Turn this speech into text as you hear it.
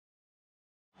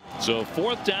So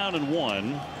 4th down and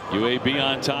 1. UAB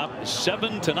on top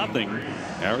 7-0.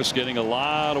 Harris getting a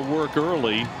lot of work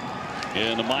early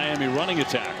in the Miami running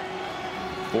attack.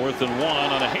 4th and 1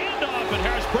 on a handoff, and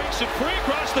Harris breaks it free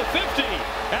across the 50,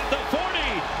 at the 40,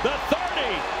 the 30.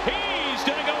 He's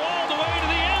going to go all the way to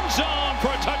the end zone for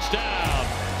a touchdown.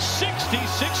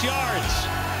 66 yards.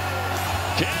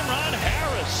 Cameron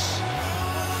Harris.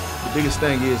 The biggest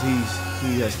thing is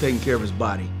he has taken care of his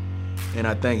body. And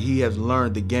I think he has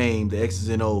learned the game, the X's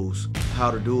and O's,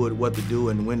 how to do it, what to do,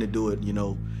 and when to do it. You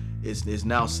know, it's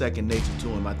now second nature to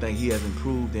him. I think he has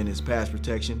improved in his pass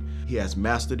protection. He has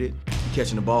mastered it,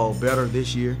 catching the ball better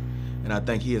this year. And I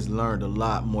think he has learned a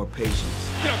lot more patience.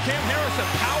 You know, Cam Harris, a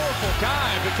powerful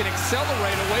guy, but can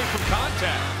accelerate away from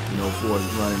contact. You know, for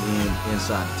running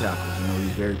inside the tackles. You know,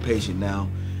 he's very patient now,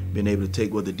 being able to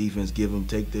take what the defense give him,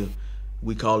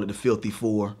 we call it the filthy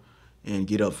 4, and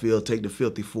get upfield, take the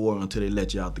filthy 4 until they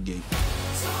let you out the gate.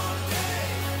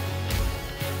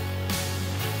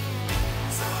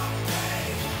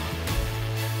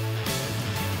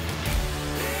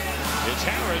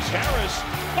 It's Harris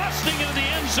busting into the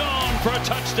end zone for a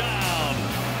touchdown.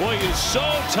 Boy, he's so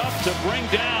tough to bring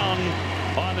down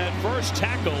on that first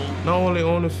tackle. Not only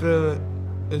on the field,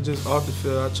 it's just off the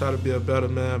field. I try to be a better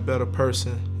man, better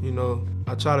person. You know,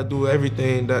 I try to do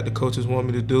everything that the coaches want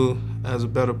me to do as a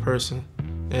better person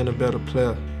and a better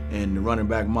player. And the running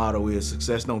back motto is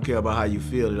success don't care about how you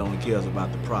feel, it only cares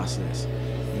about the process.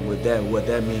 And with that, what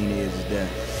that means is that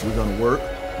we're gonna work,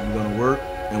 and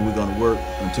we're gonna work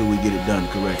until we get it done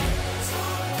correctly.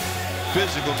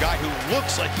 Physical guy who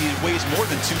looks like he weighs more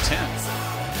than 210.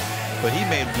 But he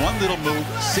made one little move,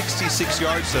 66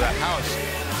 yards to the house.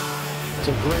 It's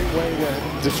a great way to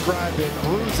describe it,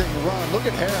 bruising run. Look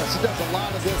at Harris, he does a lot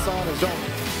of this on his own.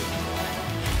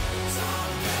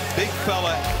 Big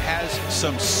fella has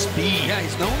some speed. Yeah,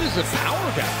 he's known as a power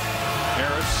guy.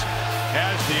 Harris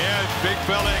has the edge. Big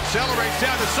fella accelerates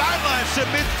down the sidelines to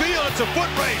midfield. It's a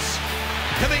foot race.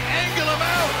 Can they angle him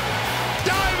out?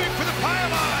 Diving for the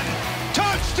pylon.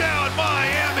 Touchdown,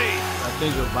 Miami. I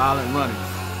think of violent running,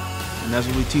 and that's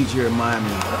what we teach here in Miami.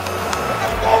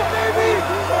 Let's go, baby!